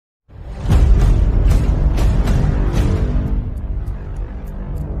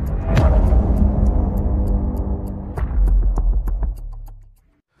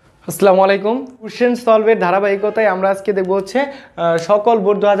আসসালামু আলাইকুম। কোশ্চেন সলভের ধারাবাহিকতায় আমরা আজকে দেখব হচ্ছে সকল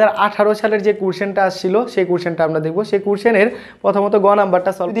বোর্ড 2018 সালের যে কোশ্চেনটা আসছিল সেই কোশ্চেনটা আমরা দেখব। সেই কোশ্চেনের প্রথমত গ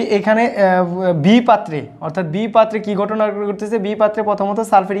নাম্বারটা সলভ। যদি এখানে বি পাত্রে অর্থাৎ বি পাত্রে কি ঘটনা ঘটতেছে, বি পাত্রে প্রথমত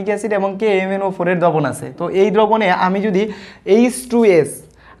সালফারিক অ্যাসিড এবং KMnO4 এর দ্রবণ আছে। তো এই দ্রবণে আমি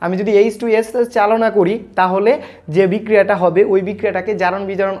যদি H2S চালনা করি তাহলে যে বিক্রিয়াটা হবে ওই বিক্রিয়াটাকে জারণ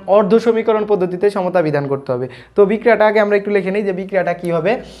বিজারণ অর্ধ সমীকরণ পদ্ধতিতে সমতা বিধান করতে হবে। তো বিক্রিয়াটা আগে আমরা একটু লিখে নিই যে বিক্রিয়াটা কি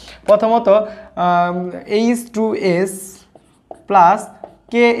হবে। প্রথমত H2S প্লাস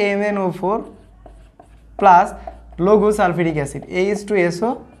KMnO4 প্লাস লঘু সালফিউরিক অ্যাসিড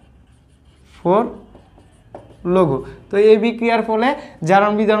H2SO4 লঘু। তো এই বিক্রিয়ার ফলে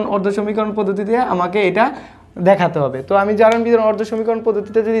জারণ বিজারণ অর্ধ সমীকরণ পদ্ধতিতে আমাকে এটা দেখাতে হবে। তো আমি জারণ বিজারণ অর্ধ সমীকরণ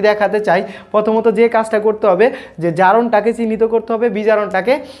পদ্ধতিতে যদি দেখাতে চাই, প্রথমত যে কাজটা করতে হবে যে জারণটাকে চিহ্নিত করতে হবে,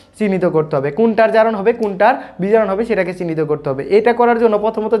 বিজারণটাকে চিহ্নিত করতে হবে। কোনটার জারণ হবে কোনটার বিজারণ হবে সেটাকে চিহ্নিত করতে হবে। এটা করার জন্য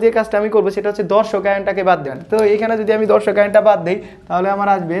প্রথমত যে কাজটা আমি করবো সেটা হচ্ছে দর্শক আয়নটাকে বাদ দেন। তো এখানে যদি আমি দর্শক আয়নটা বাদ দিই তাহলে আমার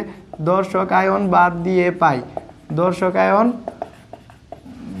আসবে দর্শক আয়ন বাদ দিয়ে পাই, দর্শক আয়ন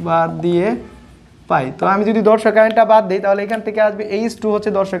বাদ দিয়ে পাই। তো আমি যদি দর্শক আয়নটা বাদ দিই তাহলে এখান থেকে আসবে H2 হচ্ছে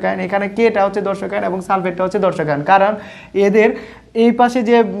দর্শক আয়ন, এখানে Kটা হচ্ছে দর্শক আয়ন এবং সালফেটটা হচ্ছে দর্শক আয়ন। কারণ এদের এই পাশে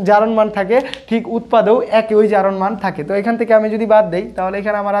যে জারণ মান থাকে ঠিক উৎপাদেও একই ওই জারণ মান থাকে। তো এখান থেকে আমি যদি বাদ দিই তাহলে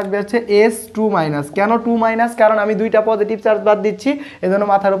এখানে আমার আসবে হচ্ছে S2-। কেন 2-? কারণ আমি দুইটা পজিটিভ চার্জ বাদ দিচ্ছি, এজন্য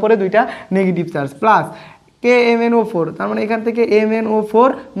মাথার উপরে দুইটা নেগেটিভ চার্জ, প্লাস KMnO4, তার মানে এখান থেকে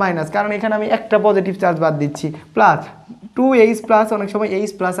MnO4-, কারণ এখানে আমি একটা পজিটিভ চার্জ বাদ দিচ্ছি, প্লাস 2H+, অনেক সময়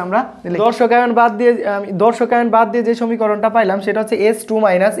H+ আমরা দর্শক আয়ন বাদ দিয়ে যে সমীকরণটা পাইলাম সেটা হচ্ছে S2-,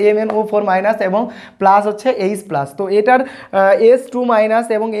 MnO4- এবং প্লাস হচ্ছে H+। তো এটার S2-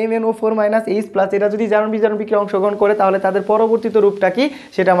 এবং MnO4- H+, এটা যদি জারণ বিজারণ বিক্রিয়া অংশগ্রহণ করে তাহলে তাদের পরবর্তীত রূপটা কি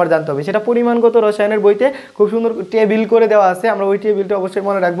সেটা আমার জানতে হবে। সেটা পরিমাণগত রসায়নের বইতে খুব সুন্দর টেবিল করে দেওয়া আছে, আমরা ওই টেবিলটা অবশ্যই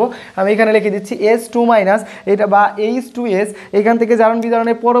মনে রাখবো। আমি এখানে লিখে দিচ্ছি S2- এটা বা H2S, এখান থেকে জারণ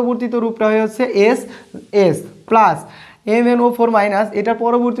বিজারণের পরবর্তীত রূপটা হয়ে হচ্ছে SS প্লাস MnO4- এটার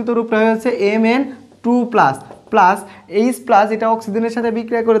পরবর্তীত রূপটা হয়ে হচ্ছে Mn2+ প্লাস H+, এটা অক্সিজেনের সাথে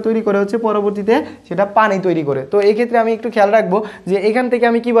বিক্রিয়া করে তৈরি করে হচ্ছে পরবর্তীতে সেটা পানি তৈরি করে। তো এই ক্ষেত্রে আমি একটু খেয়াল রাখবো যে এখান থেকে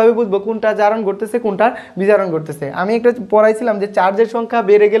আমি কিভাবে বুঝবো কোনটা জারণ ঘটতেছে কোনটার বিজারণ ঘটতেছে। আমি একটা পড়াইছিলাম যে চার্জের সংখ্যা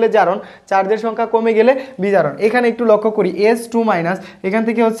বেড়ে গেলে জারণ, চার্জের সংখ্যা কমে গেলে বিজারণ। এখানে একটু লক্ষ্য করি S2-, এখান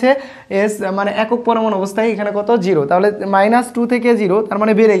থেকে হচ্ছে S মানে একক পরমাণু অবস্থায় এখানে কত 0, তাহলে -2 থেকে 0, তার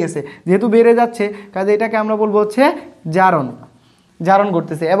মানে বেড়ে গেছে। যেহেতু বেড়ে যাচ্ছে কাজে এটাকে আমরা বলবো হচ্ছে জারণ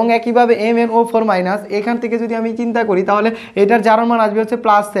করতেছে। এবং একইভাবে MnO4- এখান থেকে যদি আমি চিন্তা করি তাহলে এটার জারণ মান আসবে হচ্ছে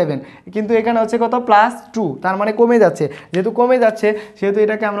 +7, কিন্তু এখানে হচ্ছে কত +2, তার মানে কমে যাচ্ছে। যেহেতু কমে যাচ্ছে সেহেতু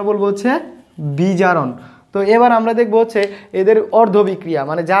এটাকে আমরা বলবো হচ্ছে বিজারণ। তো এবার আমরা দেখবো হচ্ছে এদের অর্ধ বিক্রিয়া,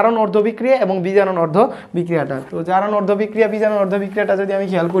 মানে জারণ অর্ধ বিক্রিয়া এবং বিজারণ অর্ধ বিক্রিয়াটা। তো জারণ অর্ধ বিক্রিয়া বিজারণ অর্ধ বিক্রিয়াটা যদি আমি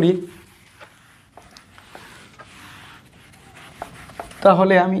খেয়াল করি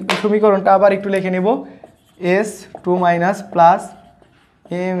তাহলে আমি সমীকরণটা আবার একটু লিখে নেব। S2- plus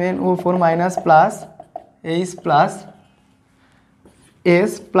MnO4- plus H plus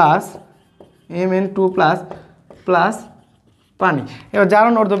S plus Mn2 plus পানি। এবার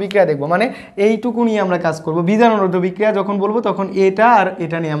জারণ অর্ধ বিক্রিয়া দেখবো, মানে এইটুকু নিয়ে আমরা কাজ করব। বিজারণ অর্ধ বিক্রিয়া যখন বলবো তখন এটা আর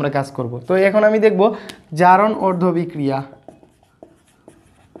এটা নিয়ে আমরা কাজ করব। তো এখন আমি দেখব জারণ অর্ধ বিক্রিয়া।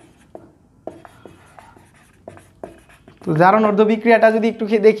 তো জারণ অর্ধ বিক্রিয়াটা যদি একটু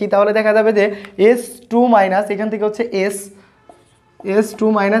দেখি তাহলে দেখা যাবে যে S2- এখান থেকে হচ্ছে S2-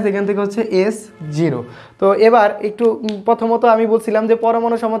 এখান থেকে হচ্ছে S0। তো এবার একটু প্রথমত আমি বলছিলাম যে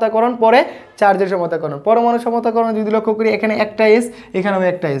পরমাণু সমতাকরণ পরে চার্জের সমতাকরণ। পরমাণু সমতাকরণ যদি লক্ষ্য করি এখানে একটা S, এখানেও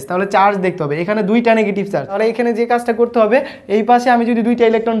একটা S, তাহলে চার্জ দেখতে হবে, এখানে দুইটা নেগেটিভ চার্জ। তাহলে এখানে যে কাজটা করতে হবে এই পাশে আমি যদি দুইটা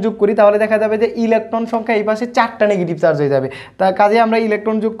ইলেকট্রন যোগ করি তাহলে দেখা যাবে যে ইলেকট্রন সংখ্যা এই পাশে 4টা নেগেটিভ চার্জ হয়ে যাবে। তার কাজে আমরা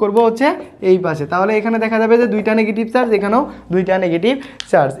ইলেকট্রন যোগ করব হচ্ছে এই পাশে, তাহলে এখানে দেখা যাবে যে দুইটা নেগেটিভ চার্জ, এখানেও দুইটা নেগেটিভ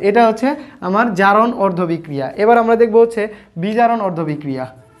চার্জ। এটা হচ্ছে আমার জারণ অর্ধ বিক্রিয়া। এবার আমরা দেখব হচ্ছে বিজারণ অর্ধ বিক্রিয়া।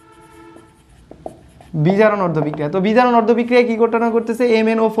 বিজারণ অর্ধ বিক্রিয়া, তো বিজারণ অর্ধ বিক্রিয়া কি ঘটনা করতেছে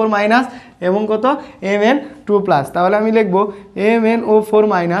MnO4- এবং কত Mn2+। তাহলে আমি লিখব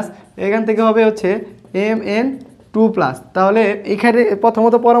MnO4- এখান থেকে হবে হচ্ছে Mn2+। তাহলে এখানে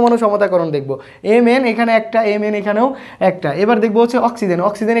প্রথমত পরমাণু সমতাকরণ দেখব। Mn এখানে একটা, Mn এখানেও একটা। এবার দেখব হচ্ছে অক্সিজেন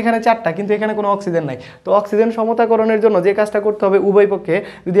এখানে 4টা, কিন্তু এখানে কোনো অক্সিজেন নাই। তো অক্সিজেন সমতাকরণের জন্য যে কাজটা করতে হবে উভয় পক্ষে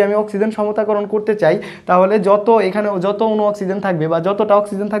যদি আমি অক্সিজেন সমতাকরণ করতে চাই তাহলে এখানে যত অণু অক্সিজেন থাকবে বা যতটা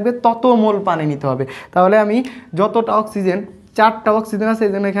অক্সিজেন থাকবে তত মোল পানি নিতে হবে। তাহলে আমি যতটা অক্সিজেন 4টা অক্সিজেন আছে,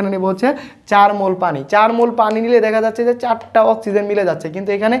 এই জন্য এখানে নেব হচ্ছে 4 মোল পানি। 4 মোল পানি নিলে দেখা যাচ্ছে যে 4টা অক্সিজেন মিলে যাচ্ছে, কিন্তু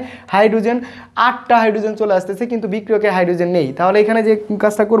এখানে হাইড্রোজেন 8টা হাইড্রোজেন চলে আসতেছে, কিন্তু বিক্রিয়কে হাইড্রোজেন নেই। তাহলে এখানে যে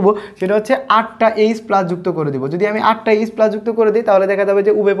কাজটা করব সেটা হচ্ছে 8টা H প্লাস যুক্ত করে দেব। যদি আমি 8টা H প্লাস যুক্ত করে দিই তাহলে দেখা যাবে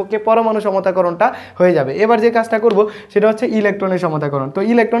যে উভয় পক্ষে পরমাণু সমতাকরণটা হয়ে যাবে। এবার যে কাজটা করব সেটা হচ্ছে ইলেকট্রনের সমতাকরণ। তো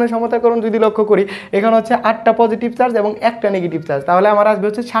ইলেকট্রনের সমতাকরণ যদি লক্ষ্য করি, এখানে হচ্ছে 8টা পজিটিভ চার্জ এবং 1টা নেগেটিভ চার্জ, তাহলে আমার আসবে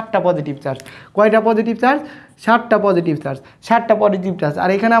হচ্ছে 7টা পজিটিভ চার্জ। কয়টা positive charge? 7টা positive charge, 7টা positive charge. আর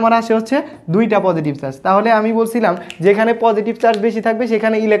এখানে আমার আসে হচ্ছে 2টা পজিটিভ চার্জ। তাহলে আমি বলছিলাম যেখানে পজিটিভ চার্জ বেশি থাকবে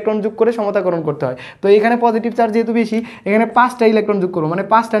সেখানে ইলেকট্রন যোগ করে সমতাকরণ করতে হয়। তো এখানে পজিটিভ চার্জ যেহেতু বেশি, এখানে 5টা ইলেকট্রন যোগ করবো, মানে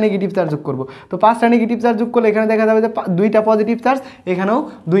 5টা নেগেটিভ চার্জ যোগ করবো। তো 5টা নেগেটিভ চার্জ যোগ করলে এখানে দেখা যাবে যে 2টা পজিটিভ চার্জ, এখানেও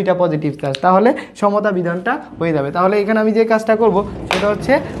 2টা পজিটিভ চার্জ, তাহলে সমতা বিধানটা হয়ে যাবে। তাহলে এখানে আমি যে কাজটা করব সেটা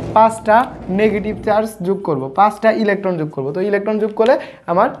হচ্ছে 5টা নেগেটিভ চার্জ যোগ করব, 5টা ইলেকট্রন যোগ করব। তো ইলেকট্রন যোগ করলে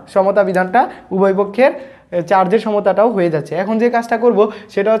আমার সমতা বিধানটা উভয় পক্ষের চার্জের সমতাটাও হয়ে যাচ্ছে। এখন যে কাজটা করব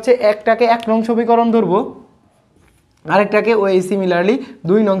সেটা হচ্ছে একটাকে 1 নং সমীকরণ ধরবো, আরেকটাকে ওই সিমিলারলি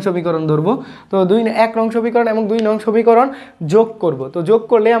 2 নং সমীকরণ ধরবো। তো 1 নং সমীকরণ এবং 2 নং সমীকরণ যোগ করব। তো যোগ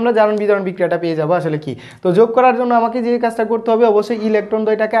করলে আমরা জারণ বিজারণ বিক্রিয়াটা পেয়ে যাব আসলে কি। তো যোগ করার জন্য আমাকে যে কাজটা করতে হবে, অবশ্যই ইলেকট্রন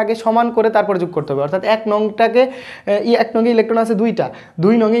দ্বয়টাকে আগে সমান করে তারপর যোগ করতে হবে। অর্থাৎ 1 নংটাকে 1 নংয়ে ইলেকট্রন আছে 2টা,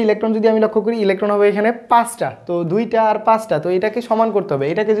 2 নংয়ে ইলেকট্রন যদি আমি লক্ষ্য করি, ইলেকট্রন হবে এখানে 5টা। তো 2টা আর 5টা, তো এটাকে সমান করতে হবে।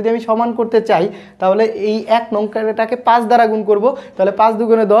 এটাকে যদি আমি সমান করতে চাই তাহলে এই 1 নংটাকে 5 দ্বারা গুণ করব, তাহলে 5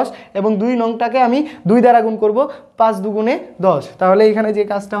 দুগুণে 10, এবং 2 নংটাকে আমি 2 দ্বারা গুণ করব, 5 দুগুণে 10। তাহলে এখানে যে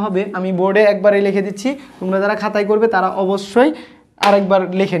কাজটা হবে আমি বোর্ডে একবারে লিখে দিচ্ছি, তোমরা যারা খাতায় করবে তারা অবশ্যই আরেকবার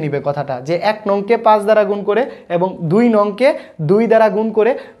লিখে নিবে কথাটা, যে 1 নংকে 5 দ্বারা গুণ করে এবং 2 নংকে 2 দ্বারা গুণ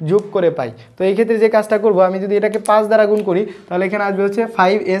করে যোগ করে পাই। তো এই ক্ষেত্রে যে কাজটা করব, আমি যদি এটাকে 5 দ্বারা গুণ করি তাহলে এখানে আসবে হচ্ছে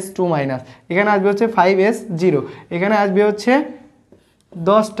 5s2 মাইনাস, এখানে আসবে হচ্ছে 5s0, এখানে আসবে হচ্ছে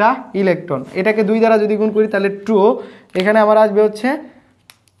 10টা ইলেকট্রন। এটাকে 2 দ্বারা যদি গুণ করি তাহলে 2, এখানে আমার আসবে হচ্ছে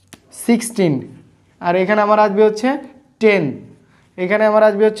 16, আর এখানে আমার আসবে হচ্ছে 10, এখানে আমার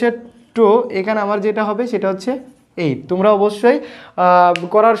আসবে হচ্ছে 2, এখানে আমার যেটা হবে সেটা হচ্ছে 8। তোমরা অবশ্যই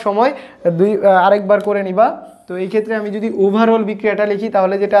করার সময় আরেকবার করে নিবা। তো এই ক্ষেত্রে আমি যদি ওভারঅল বিক্রিয়াটা লিখি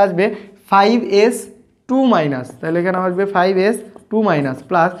তাহলে যেটা আসবে 5s2 মাইনাস, তাহলে এখানে আসবে 5s2 minus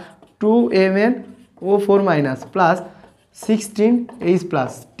plus 2mnO4 minus plus 16H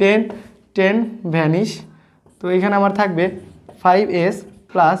plus 10 vanish. তো এখানে আমার থাকবে 5s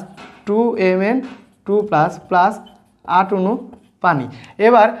plus 2mn2 plus plus 8 অণু পানি।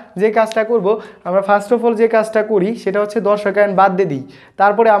 এবার যে কাজটা করব, আমরা ফার্স্ট অফ অল যে কাজটা করি সেটা হচ্ছে দর্শকায়ন বাদ দিয়ে দিই,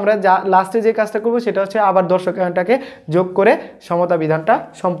 তারপরে আমরা লাস্টে যে কাজটা করব সেটা হচ্ছে আবার দর্শকায়নটাকে যোগ করে সমতা বিধানটা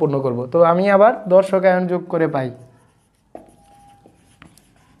সম্পূর্ণ করব। তো আমি আবার দর্শকায়ন যোগ করে পাই,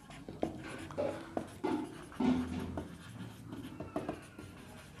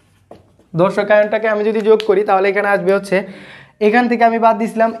 দর্শকায়নটাকে আমি যদি যোগ করি তাহলে এখানে আসবে হচ্ছে, এখান থেকে আমি বাদ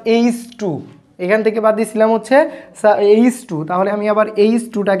দিয়েছিলাম H2, এখান থেকে বাদ দিয়েছিলাম হচ্ছে H2, তাহলে আমি আবার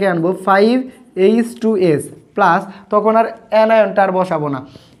H2টাকে আনবো 5H2S প্লাস, তখন আর অ্যানায়নটা আর বসাবো না,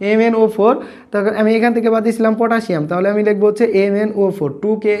 MnO4, তখন আমি এখান থেকে বাদ দিয়েছিলাম পটাশিয়াম, তাহলে আমি লিখবো হচ্ছে MnO4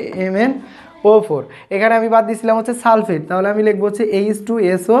 2KMnO4, এখানে আমি বাদ দিয়েছিলাম হচ্ছে সালফেট, তাহলে আমি লিখবো হচ্ছে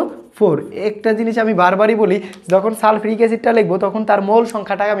H2SO4। একটা জিনিস আমি বারবারই বলি, যখন সালফিউরিক অ্যাসিডটা লিখবো তখন তার মোল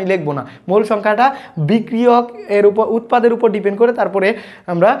সংখ্যাটা আমি লিখবো না, মোল সংখ্যাটা বিক্রিয়ক এর উপর উৎপাদের উপর ডিপেন্ড করে তারপরে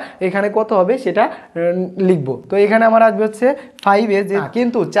আমরা এখানে কত হবে সেটা লিখবো। তো এখানে আমার আসবে হচ্ছে 5S,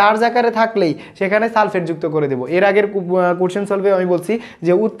 কিন্তু চার্জ আকারে থাকলেই সেখানে সালফেট যুক্ত করে দেবো। এর আগের কোশ্চেন সলভে আমি বলছি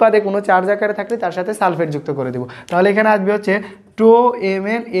যে উৎপাদে কোনো চার্জ আকারে থাকলে তার সাথে সালফেট যুক্ত করে দেবো। তাহলে এখানে আসবে হচ্ছে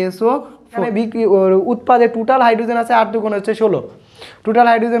 2MnSO, এখানে উৎপাদে টোটাল হাইড্রোজেন আছে 8 দুগুণে হচ্ছে 16, টোটাল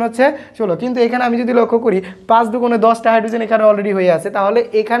হাইড্রোজেন হচ্ছে 16, কিন্তু এখানে আমি যদি লক্ষ্য করি 5 দুগুণে 10টা হাইড্রোজেন এখানে অলরেডি হয়ে আছে, তাহলে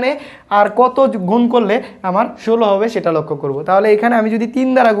এখানে আর কত গুণ করলে আমার 16 হবে সেটা লক্ষ্য করব। তাহলে এখানে আমি যদি 3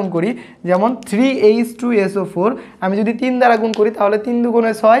 দ্বারা গুণ করি, যেমন 3H2SO4, আমি যদি 3 দ্বারা গুণ করি তাহলে 3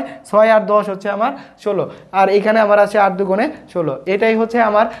 দুগুণে 6, 6 আর 10 হচ্ছে আমার 16, আর এখানে আমার আছে 8 দুগুণে 16। এটাই হচ্ছে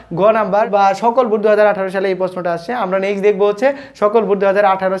আমার গ নাম্বার বা সকল বোর্ড 2018 সালে এই প্রশ্নটা আসছে। আমরা নেক্সট দেখবো হচ্ছে সকল বোর্ড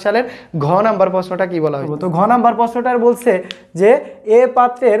 2018 সালের ঘ নাম্বার প্রশ্নটা কি বলা হয়েছে। তো ঘ নাম্বার প্রশ্নটার বলছে যে এ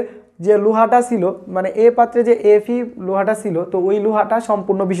পাত্রের যে লোহাটা ছিল, মানে এ পাত্রে যে Fe লোহাটা ছিল, তো ওই লোহাটা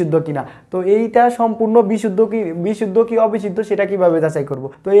সম্পূর্ণ বিশুদ্ধ কিনা। তো এইটা সম্পূর্ণ বিশুদ্ধ কি অবিশুদ্ধ সেটা কিভাবে যাচাই করব।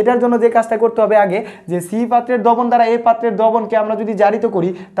 তো এটার জন্য যে কাজটা করতে হবে আগে, যে সি পাত্রের দ্রবণ দ্বারা এ পাত্রের দ্রবণকে আমরা যদি জারিত করি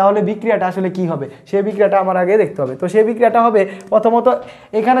তাহলে বিক্রিয়াটা আসলে কি হবে সেই বিক্রিয়াটা আমার আগে দেখতে হবে। তো সেই বিক্রিয়াটা হবে প্রথমত,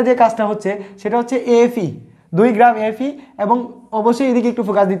 এখানে যে কাজটা হচ্ছে সেটা হচ্ছে Fe 2 গ্রাম Fe, এবং অবশ্যই এদিকে একটু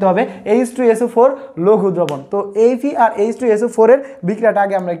ফোকাস দিতে হবে, H2SO4 লঘু দ্রবণ। তো Fe আর H2SO4 এর বিক্রিয়াটা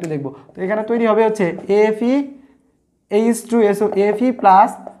আগে আমরা একটু দেখব। তো এখানে তৈরি হবে হচ্ছে Fe H2SO Fe plus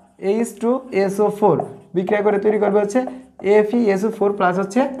H2SO4 বিক্রিয়া করে তৈরি করবে হচ্ছে FeSO4 প্লাস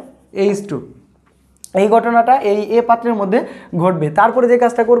হচ্ছে H2। এই ঘটনাটা এই এ পাত্রের মধ্যে ঘটবে। তারপরে যে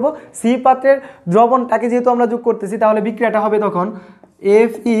কাজটা করব, সি পাত্রের দ্রবণটাকে যেহেতু আমরা যোগ করতেছি, তাহলে বিক্রিয়াটা হবে তখন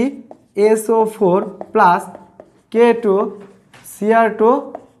FeSO4 প্লাস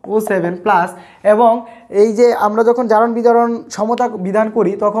K2Cr2O7 প্লাস, এবং এই যে আমরা যখন জারণ বিজারণ সমতা বিধান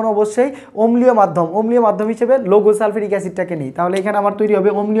করি তখন অবশ্যই অম্লীয় মাধ্যম হিসেবে লঘু সালফিউরিক অ্যাসিডটাকে নিই। তাহলে এখানে আমার তৈরি হবে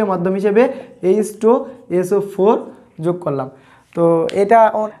অম্লীয় মাধ্যম হিসেবে H2SO4 যোগ করলাম। তো এটা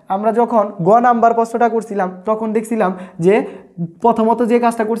আমরা যখন গ নাম্বার প্রশ্নটা করছিলাম তখন দেখছিলাম যে প্রথমত যে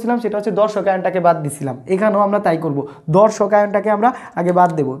কাজটা করছিলাম সেটা হচ্ছে দর্শক আয়নটাকে বাদ দিছিলাম। এখানেও আমরা তাই করব, দর্শক আয়নটাকে আমরা আগে বাদ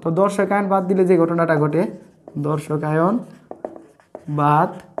দেব। তো দর্শক আয়ন বাদ দিলে যে ঘটনাটা ঘটে, দর্শক আয়ন বাদ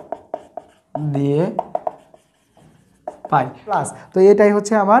দিয়ে পাই প্লাস, তো এটাই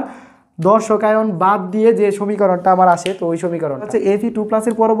হচ্ছে আমার দর্শক আয়ন বাদ দিয়ে যে সমীকরণটা আমার আসে। তো ওই সমীকরণ হচ্ছে Fe2+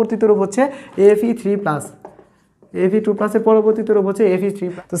 এর পরবর্তীতে রূপ হচ্ছে Fe3+, Fe2+ এর পরবর্তীতে রূপ হচ্ছে Fe3+।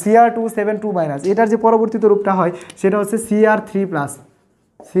 তো Cr272- এটার যে পরবর্তীতে রূপটা হয় সেটা হচ্ছে Cr3+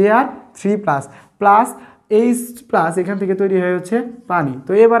 প্লাস H+ এখান থেকে তৈরি হয়ে হচ্ছে পানি।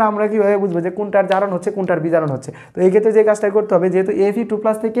 তো এবার আমরা কীভাবে বুঝবো যে কোনটার জারণ হচ্ছে কোনটার বিজারণ হচ্ছে? তো এই ক্ষেত্রে যে কাজটা করতে হবে, যেহেতু Fe2+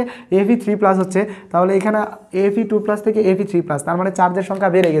 থেকে Fe3+ হচ্ছে, তাহলে এখানে Fe2+ থেকে Fe3+, তার মানে চার্জের সংখ্যা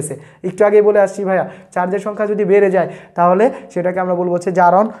বেড়ে গেছে। একটু আগে বলে আসছি ভাইয়া, চার্জের সংখ্যা যদি বেড়ে যায় তাহলে সেটাকে আমরা বলবো হচ্ছে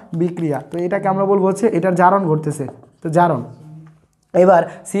জারণ বিক্রিয়া। তো এটাকে আমরা বলবো হচ্ছে এটার জারণ ঘটতেছে। তো জারণ এবার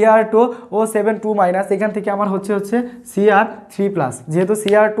Cr2O7 এখান থেকে আমার হচ্ছে Cr3+, যেহেতু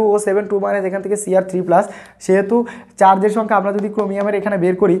Cr2O7 এখান থেকে Cr3+, সেহেতু চার্জের সংখ্যা আমরা যদি ক্রোমিয়ামের এখানে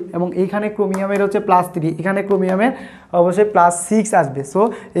বের করি এবং এইখানে ক্রোমিয়ামের হচ্ছে +3, এখানে ক্রোমিয়ামের অবশ্যই +6 আসবে। সো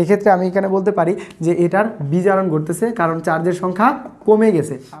এক্ষেত্রে আমি এখানে বলতে পারি যে এটার বিজারণ ঘটতেছে, কারণ চার্জের সংখ্যা কমে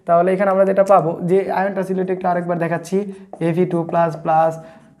গেছে। তাহলে এখানে আমরা যেটা পাবো, যে আয়নটা ছিল এটা একটু আরেকবার দেখাচ্ছি, Fe2+ plus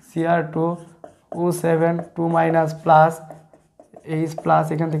Cr2O7 plus H+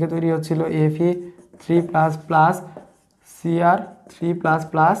 এখান থেকে তৈরি হচ্ছিল Fe3+ plus Cr3+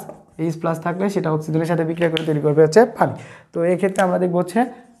 plus H+ থাকলে সেটা অক্সিজেনের সাথে বিক্রিয়া করে তৈরি করবে হচ্ছে পানি। তো এক্ষেত্রে আমরা দেখব হচ্ছে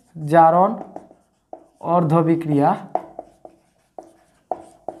জারণ অর্ধবিক্রিয়া।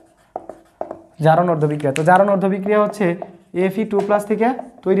 তো জারণ অর্ধবিক্রিয়া হচ্ছে Fe2+ থেকে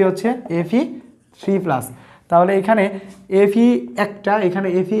তৈরি হচ্ছে Fe3+। তাহলে এখানে Fe একটা, এখানে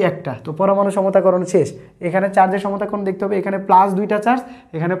Fe একটা, তো পরমাণু সমতাকরণ শেষ। এখানে চার্জের সমতাকরণ দেখতে হবে, এখানে +2টা চার্জ,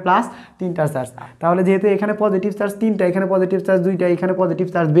 এখানে +3টা চার্জ। তাহলে যেহেতু এখানে পজিটিভ চার্জ 3টা, এখানে পজিটিভ চার্জ 2টা, এখানে পজিটিভ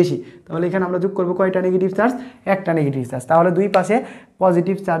চার্জ বেশি, তাহলে এখানে আমরা যোগ করবো কয়টা নেগেটিভ চার্জ? একটা নেগেটিভ চার্জ। তাহলে দুই পাশে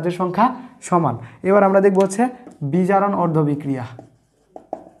পজিটিভ চার্জের সংখ্যা সমান। এবার আমরা দেখব হচ্ছে বিজারণ অর্ধবিক্রিয়া।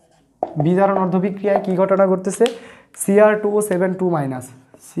 বিজারণ অর্ধবিক্রিয়ায় কী ঘটনা ঘটতেছে? Cr2O7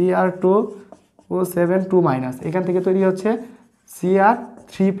 এখান থেকে তৈরি হচ্ছে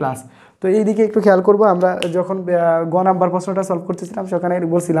Cr3+। তো এই দিকে একটু খেয়াল করব, আমরা যখন গ নাম্বার প্রশ্নটা সলভ করতেছিলাম সেখানে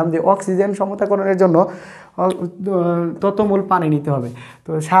বলছিলাম যে অক্সিজেন সমতাকরণের জন্য তত মোল পানি নিতে হবে।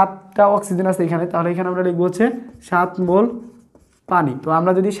 তো 7টা অক্সিজেন আছে এখানে, তাহলে এখানে আমরা লিখবো হচ্ছে 7 মোল পানি। তো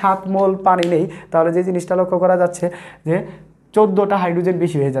আমরা যদি 7 মোল পানি নেই তাহলে যে জিনিসটা লক্ষ্য করা যাচ্ছে যে 14টা হাইড্রোজেন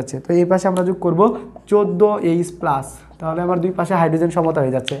বেশি হয়ে যাচ্ছে। তো এই পাশে আমরা যোগ করব 14H+, তাহলে আমার দুই পাশে হাইড্রোজেন সমতা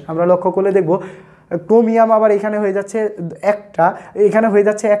হয়ে যাচ্ছে। আমরা লক্ষ্য করলে দেখব ক্রোমিয়াম আবার এখানে হয়ে যাচ্ছে একটা, এখানে হয়ে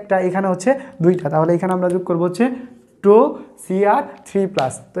যাচ্ছে একটা, এখানে হচ্ছে 2টা, তাহলে এখানে আমরা যোগ করব হচ্ছে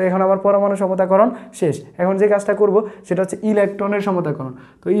 2Cr3+। তো এখন আবার পরমাণু সমতাকরণ শেষ। এখন যে কাজটা করব সেটা হচ্ছে ইলেকট্রনের সমতাকরণ।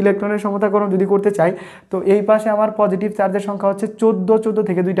 তো ইলেকট্রনের সমতাকরণ যদি করতে চাই, তো এই পাশে আমার পজিটিভ চার্জের সংখ্যা হচ্ছে 14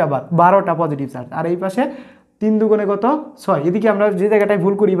 থেকে 2টা বাদ 12টা পজিটিভ চার্জ, আর এই পাশে 3 দুগুণে কত? 6। এদিকে আমরা যে জায়গাটায়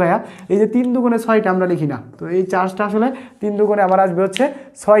ভুল করি ভাইয়া, এই যে 3 দুগুণে 6টা আমরা লিখি না, তো এই চার্জটা আসলে 3 দুগুণে আমার আসবে হচ্ছে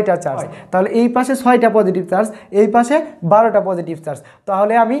 6টা চার্জ। তাহলে এই পাশে 6টা পজিটিভ চার্জ, এই পাশে 12টা পজিটিভ চার্জ।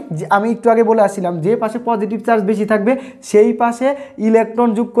 তাহলে আমি একটু আগে বলে আসছিলাম যে পাশে পজিটিভ চার্জ বেশি থাকবে সেই পাশে ইলেকট্রন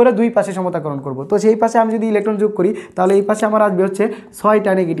যোগ করে দুই পাশে সমতাকরণ করব। তো সেই পাশে আমি যদি ইলেকট্রন যোগ করি তাহলে এই পাশে আমার আসবে হচ্ছে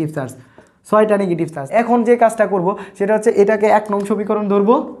 6টা নেগেটিভ চার্জ, 6টা নেগেটিভ চার্জ। এখন যে কাজটা করব সেটা হচ্ছে এটাকে 1 নং সমীকরণ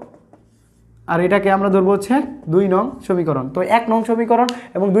ধরবো, আর এটাকে আমরা ধরবো হচ্ছে 2 নং সমীকরণ। তো 1 নং সমীকরণ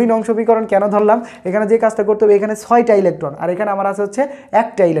এবং 2 নং সমীকরণ কেন ধরলাম? এখানে যে কাজটা করতে হবে, এখানে 6টা ইলেকট্রন আর এখানে আমার আছে হচ্ছে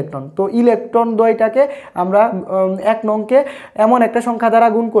একটা ইলেকট্রন। তো ইলেকট্রন দ্বয়টাকে আমরা 1 নংকে এমন একটা সংখ্যা দ্বারা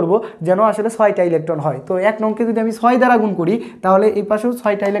গুণ করব যেন আসলে 6টা ইলেকট্রন হয়। তো 1 নংকে যদি আমি 6 দ্বারা গুণ করি তাহলে এই পাশেও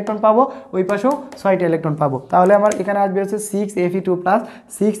 6টা ইলেকট্রন পাবো, ওই পাশেও 6টা ইলেকট্রন পাবো। তাহলে আমার এখানে আসবে হচ্ছে 6Fe2+,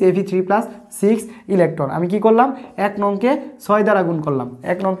 6Fe3+, 6 ইলেকট্রন। আমি কি করলাম? 1 নংকে 6 দ্বারা গুণ করলাম,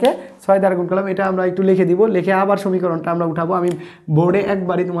 1 নংকে 6 দ্বারা গুণ করলাম, করলাম এটা আমরা একটু লিখে দিব, লিখে আবার সমীকরণটা আমরা উঠাবো। আমি বোর্ডে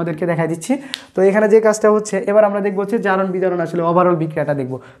একবারই তোমাদেরকে দেখাই দিচ্ছি। তো এখানে যে কাজটা হচ্ছে, এবার আমরা দেখবো হচ্ছে জারণ বিজারণ আসলে ওভারঅল বিক্রিয়াটা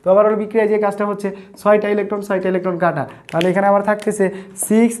দেখবো। তো ওভারঅল বিক্রিয়ায় যে কাজটা হচ্ছে 6টা ইলেকট্রন কাটা, তাহলে এখানে আমার থাকতেছে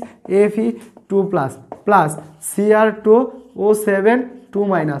 6Fe2+ plus Cr2O7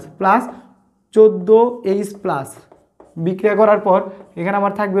 2- plus 14H+ বিক্রিয়া করার পর এখানে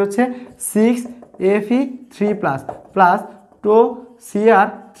আমার থাকবে হচ্ছে 6Fe3+ প্লাস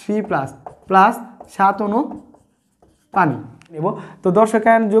 2Cr3+ প্লাস 7 অণু পানি নেব। তো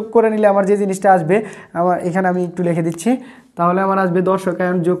দর্শকায়ন যোগ করে নিলে আমার যে জিনিসটা আসবে, আমার এখানে আমি একটু লিখে দিচ্ছি, তাহলে আমার আসবে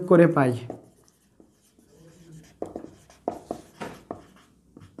দর্শকায়ন যোগ করে পাই।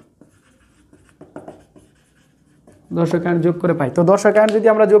 দর্শকায়ন যোগ করে পাই। তো দর্শকায়ন যদি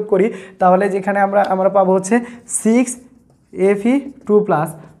আমরা যোগ করি তাহলে যেখানে আমরা পাবো হচ্ছে 6Fe2+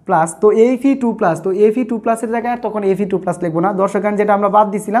 প্লাস, তো Fe2+, তো Fe2+ এর জায়গায় তখন Fe2+ লিখবো না, দর্শকায়ন যেটা আমরা বাদ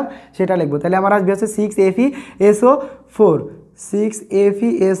দিছিলাম সেটা লিখবো। তাহলে আমার আসবে হচ্ছে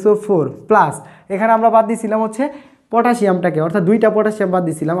 6FeSO4 প্লাস, এখানে আমরা বাদ দিছিলাম হচ্ছে পটাশিয়ামটাকে, অর্থাৎ 2টা পটাশিয়াম বাদ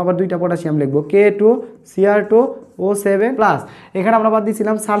দিছিলাম, আবার 2টা পটাশিয়াম লিখবো, K2Cr2O7 প্লাস, এখানে আমরা বাদ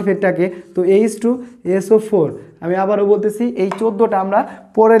দিছিলাম সালফেটটাকে, তো H2SO4। আমি আবারও বলতেছি এই 14টা আমরা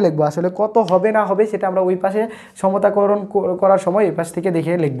পরে লিখবো, আসলে কত হবে না হবে সেটা আমরা ওই পাশে সমতাকরণ করার সময় এই পাশ থেকে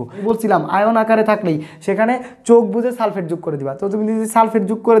দেখে লিখবো। বলছিলাম আয়ন আকারে থাকলেই সেখানে চোখ বুঝে সালফেট যোগ করে দিবা। তো তুমি যদি সালফেট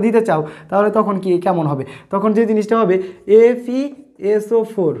যোগ করে দিতে চাও তাহলে তখন কি কেমন হবে, তখন যে জিনিসটা হবে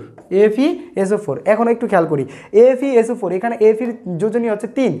FeSO4। এখন একটু খেয়াল করি, FeSO4 এখানে Fe যোজনী হচ্ছে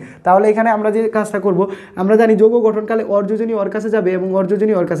 3, তাহলে এখানে আমরা যে কাজটা করব, আমরা জানি যৌগ গঠনকালে অর্যোজনী ওর কাছে যাবে এবং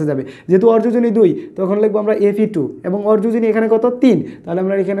অর্যোজনী ওর কাছে যাবে, যেহেতু অর্যোজনী 2 তখন লিখবো আমরা Fe2 এবং অর্যোজনী এখানে কত 3, তাহলে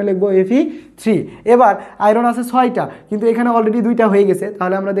আমরা এখানে লিখবো Fe3। এবার আয়রন আছে 6টা, কিন্তু এখানে অলরেডি 2টা হয়ে গেছে,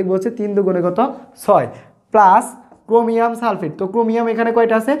 তাহলে আমরা দেখবো হচ্ছে 3 দুগুণে কত 6 প্লাস ক্রোমিয়াম সালফেট। তো ক্রোমিয়াম এখানে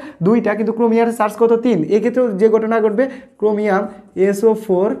কয়টা আছে 2টা, কিন্তু ক্রোমিয়ামের চার্জ কত 3, এক্ষেত্রেও যে ঘটনা ঘটবে ক্রোমিয়াম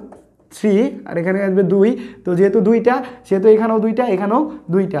SO4 3 আর এখানে আসবে 2, তো যেহেতু 2টা সেহেতু এখানেও 2টা এখানেও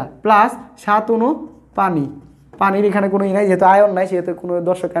 2টা প্লাস 7 অণু পানি, পানির এখানে কোনো নাই, যেহেতু আয়ন নাই সেহেতু কোনো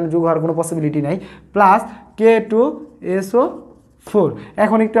দর্শকায়ন যোগ হওয়ার কোনো পসিবিলিটি নাই, প্লাস K2SO4।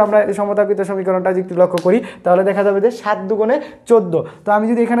 এখন একটু আমরা সমতাকৃত সমীকরণটা একটু লক্ষ্য করি, তাহলে দেখা যাবে যে 7 দুগুণে 14। তো আমি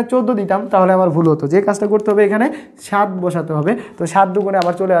যদি এখানে 14 দিতাম তাহলে আমার ভুল হতো, যে কাজটা করতে হবে এখানে 7 বসাতে হবে, তো 7 দুগুণে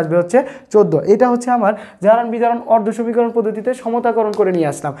আবার চলে আসবে হচ্ছে 14। এটা হচ্ছে আমার জারণ বিজারণ অর্ধ সমীকরণ পদ্ধতিতে সমতাকরণ করে নিয়ে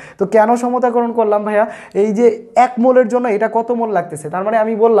আসলাম। তো কেন সমতাকরণ করলাম ভাইয়া, এই যে 1 মোলের জন্য এটা কত মোল লাগতেছে, তার মানে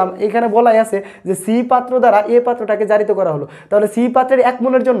আমি বললাম এখানে বলাই আছে যে সি পাত্র দ্বারা এ পাত্রটাকে জারিত করা হলো, তাহলে সি পাত্রের 1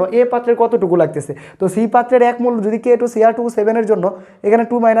 মোলের জন্য এ পাত্রের কতটুকু লাগতেছে, তো সি পাত্রের 1 মোল যদি K2Cr2O7 এর জন্য, এখানে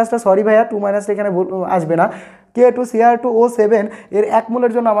 2- সরি ভাইয়া 2- এখানে আসবে না, K2Cr2O7 এর 1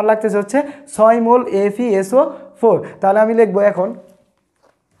 মোলের জন্য আমার লাগতেছে হচ্ছে 6 মোল FeSO4। তাহলে আমি লিখবো এখন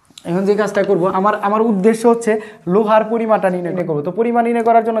যে কাজটা করব, আমার উদ্দেশ্য হচ্ছে লোহার পরিমাণটা নির্ণয় করবো। তো পরিমাণ নির্ণয়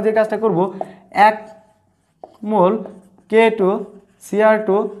করার জন্য যে কাজটা করব, 1 মোল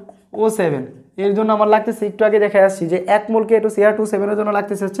K2Cr2O7 এর জন্য আমার লাগতেছে, একটু আগে দেখে আসছি যে 1 মোল K2Cr2O7 এর জন্য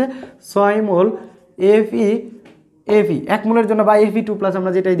লাগতেছে হচ্ছে 6 মোল Fe 1 মোলের জন্য বা Fe2+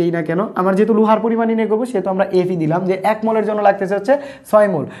 আমরা যেটাই দিই না কেন, আমার যেহেতু লোহার পরিমাণ নির্ণয় করবো সেহেতু আমরা Fe দিলাম, যে 1 মোলের জন্য লাগতেছে হচ্ছে 6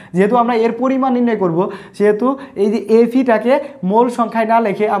 মোল। যেহেতু আমরা এর পরিমাণ নির্ণয় করব সেহেতু এই যে Feটাকে মোল সংখ্যায় না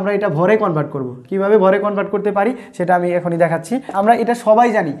লিখে আমরা এটা ভরে কনভার্ট করব। কিভাবে ভরে কনভার্ট করতে পারি সেটা আমি এখনই দেখাচ্ছি। আমরা এটা সবাই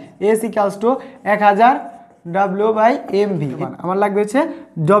জানি S = 1000 W/mv, আমার লাগবে হচ্ছে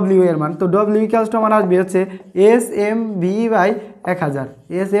W এর মান, তো W = আমার আসবে হচ্ছে SMV/1000,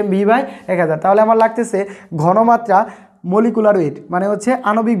 SMV/1000। তাহলে আমার লাগতেছে ঘনমাত্রা মলিকুলার ওয়েট মানে হচ্ছে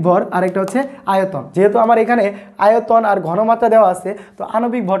আণবিক ভর, আর একটা হচ্ছে আয়তন। যেহেতু আমার এখানে আয়তন আর ঘনমাত্রা দেওয়া আছে, তো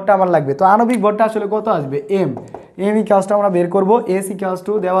আণবিক ভরটা আমার লাগবে। তো আণবিক ভরটা আসলে কত আসবে, এম কাজটা আমরা বের করবো। S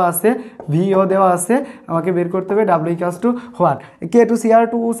 = দেওয়া আছে, ভিও দেওয়া আছে, আমাকে বের করতে হবে W = হোয়াট।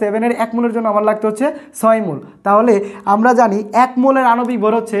 K2Cr2O7 এর 1 মোলের জন্য আমার লাগতে হচ্ছে 6 মোল। তাহলে আমরা জানি 1 মোলের আণবিক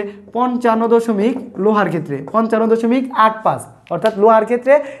ভর হচ্ছে 55 লোহার ক্ষেত্রে 55.85, অর্থাৎ লোহার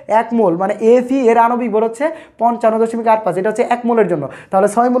ক্ষেত্রে 1 মোল মানে Fe এর আণবিক ভর হচ্ছে 55.85, এটা হচ্ছে 1 মোলের জন্য। তাহলে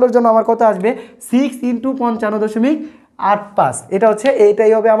 6 মোলের জন্য আমার কত আসবে, 6 × 55.85, এটা হচ্ছে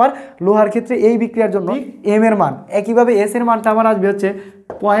এইটাই হবে আমার লোহার ক্ষেত্রে এই বিক্রিয়ার জন্য এম এর মান। একইভাবে এস এর মানটা আমার আসবে হচ্ছে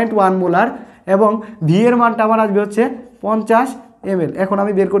 0.1 মোলার এবং ভি এর মানটা আমার আসবে হচ্ছে 50 ml। এখন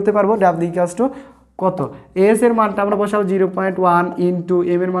আমি বের করতে পারবো W = কত, এস এর মানটা আমরা বসাবো 0.1 ইন্টু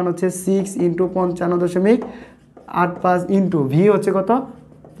এম এর মান হচ্ছে 6 × 55.85 ইন্টু ভি হচ্ছে কত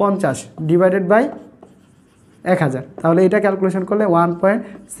 50 / 1000। তাহলে এটা ক্যালকুলেশন করলে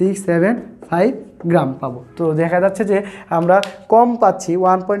 1.675 গ্রাম পাবো। তো দেখা যাচ্ছে যে আমরা কম পাচ্ছি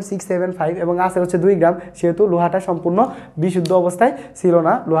 1.675 এবং আছে হচ্ছে 2 গ্রাম, সেহেতু লোহাটা সম্পূর্ণ বিশুদ্ধ অবস্থায় ছিল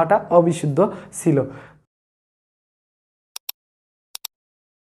না, লোহাটা অবিশুদ্ধ ছিল।